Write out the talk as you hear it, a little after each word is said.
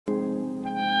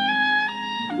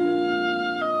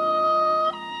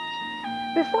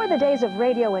Before the days of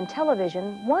radio and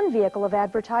television, one vehicle of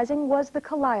advertising was the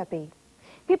calliope.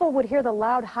 People would hear the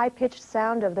loud, high-pitched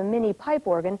sound of the mini pipe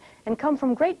organ and come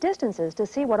from great distances to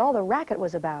see what all the racket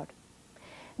was about.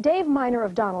 Dave Miner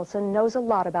of Donaldson knows a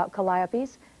lot about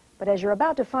calliopes, but as you're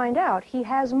about to find out, he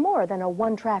has more than a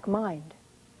one-track mind.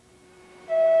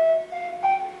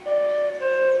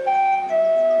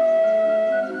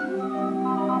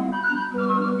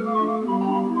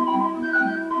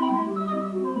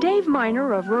 Dave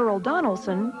Miner of rural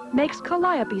Donaldson makes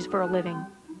calliopes for a living,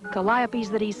 calliopes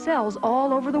that he sells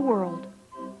all over the world.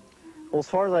 Well, as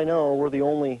far as I know, we're the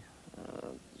only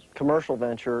commercial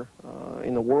venture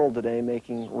in the world today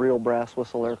making real brass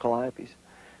whistle air calliopes.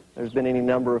 There's been any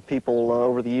number of people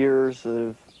over the years that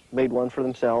have made one for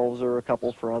themselves or a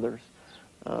couple for others.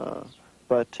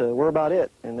 But we're about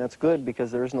it, and that's good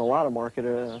because there isn't a lot of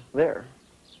market there.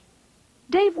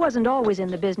 Dave wasn't always in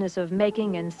the business of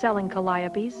making and selling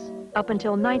calliopes. Up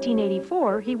until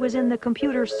 1984, he was in the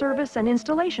computer service and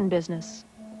installation business.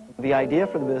 The idea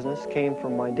for the business came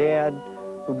from my dad,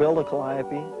 who built a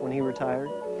calliope when he retired.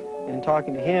 And in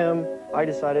talking to him, I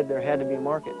decided there had to be a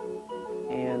market.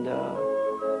 And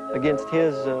against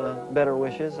his better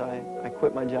wishes, I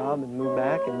quit my job and moved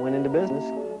back and went into business.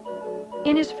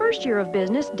 In his first year of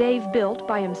business, Dave built,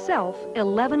 by himself,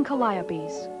 11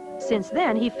 calliopes. Since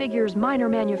then, he figures Miner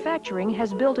Manufacturing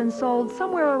has built and sold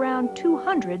somewhere around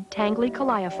 200 Tangley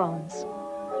calliophons.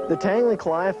 The Tangley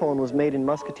calliophone was made in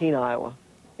Muscatine, Iowa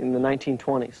in the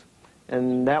 1920s.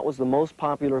 And that was the most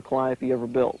popular calliope ever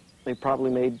built. They probably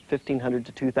made 1,500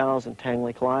 to 2,000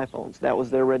 Tangley calliophons. That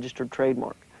was their registered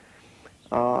trademark.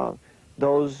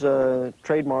 Those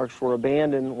trademarks were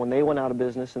abandoned when they went out of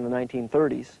business in the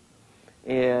 1930s.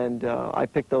 And I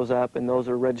picked those up, and those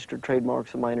are registered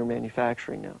trademarks of Miner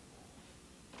Manufacturing now.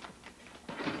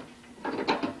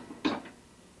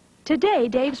 Today,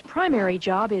 Dave's primary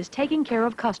job is taking care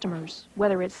of customers,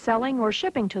 whether it's selling or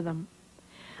shipping to them.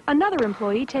 Another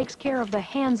employee takes care of the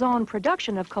hands-on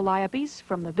production of calliopes,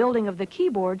 from the building of the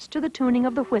keyboards to the tuning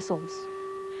of the whistles.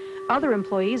 Other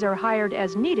employees are hired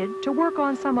as needed to work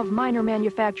on some of Miner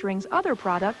Manufacturing's other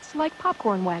products, like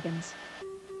popcorn wagons.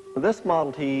 This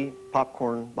Model T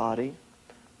popcorn body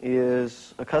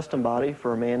is a custom body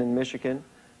for a man in Michigan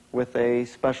with a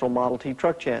special Model T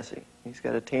truck chassis. He's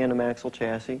got a tandem axle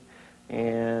chassis,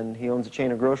 and he owns a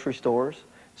chain of grocery stores,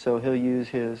 so he'll use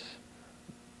his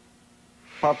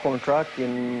popcorn truck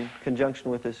in conjunction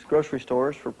with his grocery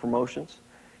stores for promotions.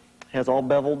 Has all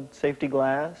beveled safety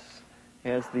glass,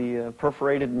 has the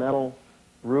perforated metal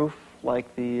roof like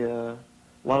a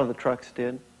lot of the trucks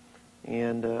did,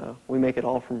 and we make it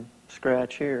all from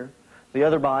scratch here. The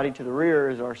other body to the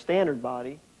rear is our standard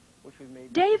body, which we've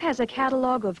made. Dave has a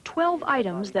catalog of 12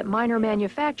 items that Miner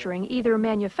Manufacturing either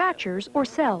manufactures or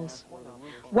sells.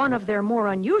 One of their more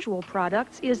unusual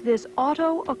products is this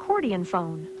Otto accordion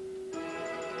phone.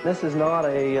 This is not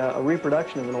a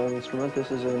reproduction of an old instrument. This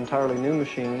is an entirely new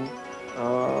machine.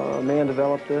 A man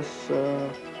developed this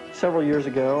several years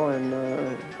ago,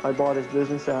 and I bought his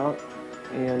business out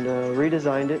and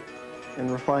redesigned it and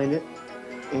refined it,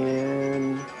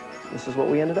 and this is what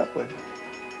we ended up with.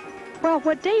 Well,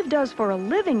 what Dave does for a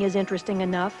living is interesting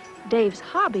enough. Dave's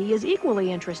hobby is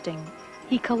equally interesting.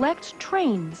 He collects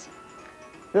trains.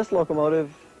 This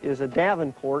locomotive is a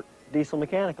Davenport diesel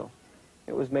mechanical.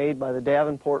 It was made by the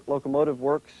Davenport Locomotive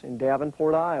Works in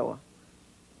Davenport, Iowa.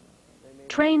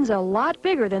 Trains a lot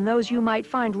bigger than those you might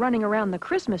find running around the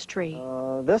Christmas tree.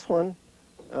 This one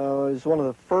is one of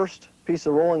the first pieces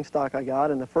of rolling stock I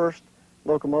got, and the first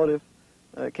locomotive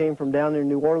came from down near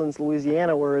New Orleans,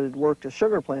 Louisiana, where it had worked a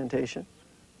sugar plantation.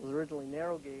 It was originally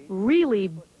narrow gauge. Really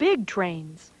big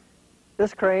trains.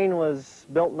 This crane was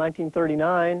built in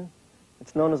 1939.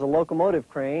 It's known as a locomotive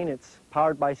crane. It's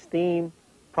powered by steam,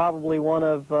 probably one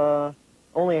of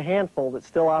only a handful that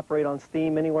still operate on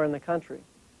steam anywhere in the country.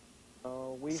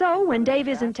 So when Dave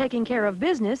isn't taking care of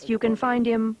business, you can find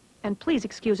him, and please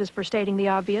excuse us for stating the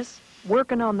obvious,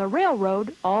 working on the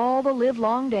railroad all the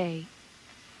livelong day.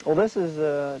 Well, this is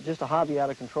just a hobby out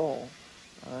of control.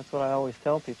 That's what I always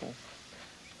tell people.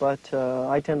 But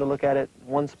I tend to look at it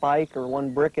one spike or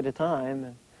one brick at a time.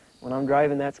 And when I'm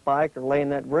driving that spike or laying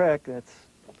that brick, that's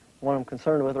what I'm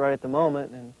concerned with right at the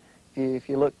moment. And if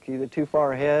you look either too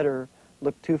far ahead or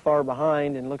look too far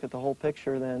behind and look at the whole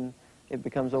picture, then it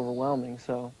becomes overwhelming.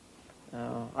 So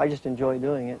I just enjoy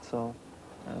doing it, so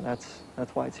that's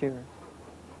why it's here.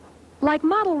 Like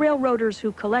model railroaders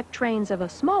who collect trains of a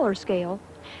smaller scale,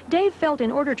 Dave felt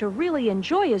in order to really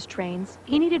enjoy his trains,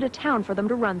 he needed a town for them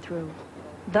to run through.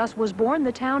 Thus was born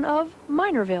the town of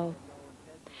Minerville.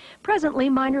 Presently,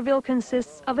 Minerville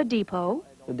consists of a depot,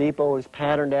 The depot is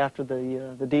patterned after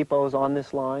the depots on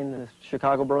this line, the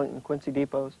Chicago, Burlington, Quincy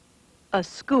depots. A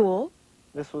school.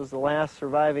 This was the last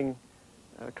surviving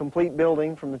complete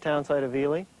building from the town site of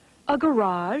Ely. A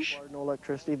garage. No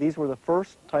electricity. These were the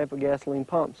first type of gasoline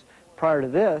pumps. Prior to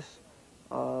this,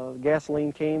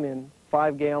 gasoline came in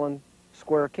 5-gallon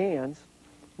square cans,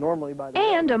 normally by the...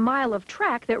 And a mile of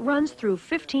track that runs through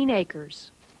 15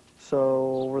 acres.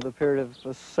 So over the period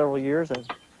of several years, I've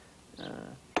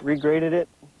regraded it,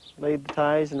 laid the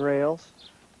ties and rails,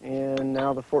 and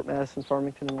now the Fort Madison,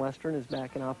 Farmington, and Western is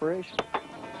back in operation.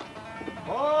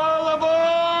 All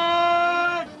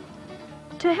aboard!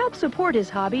 To help support his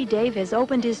hobby, Dave has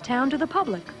opened his town to the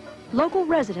public. Local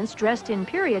residents dressed in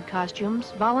period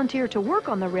costumes volunteer to work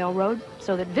on the railroad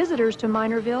so that visitors to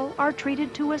Minerville are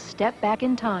treated to a step back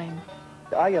in time.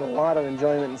 I get a lot of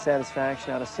enjoyment and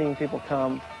satisfaction out of seeing people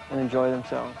come and enjoy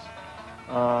themselves.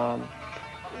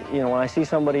 You know, when I see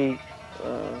somebody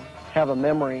have a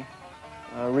memory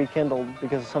rekindled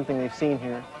because of something they've seen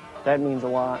here, that means a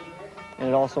lot. And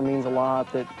it also means a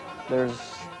lot that there's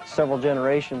several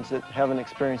generations that haven't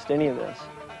experienced any of this.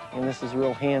 And this is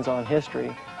real hands-on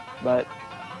history. But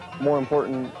more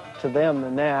important to them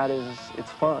than that is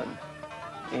it's fun.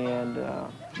 And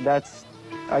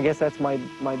I guess that's my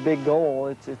big goal.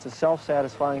 It's a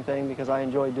self-satisfying thing because I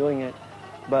enjoy doing it,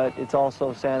 but it's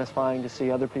also satisfying to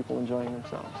see other people enjoying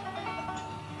themselves.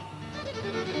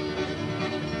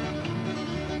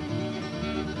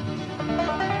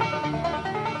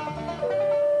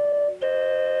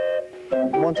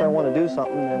 Once I want to do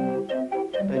something,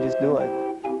 then I just do it.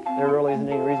 There really isn't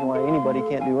any reason why anybody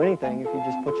can't do anything if you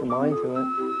just put your mind to it.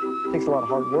 It takes a lot of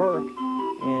hard work,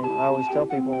 and I always tell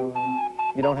people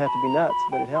you don't have to be nuts,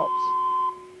 but it helps.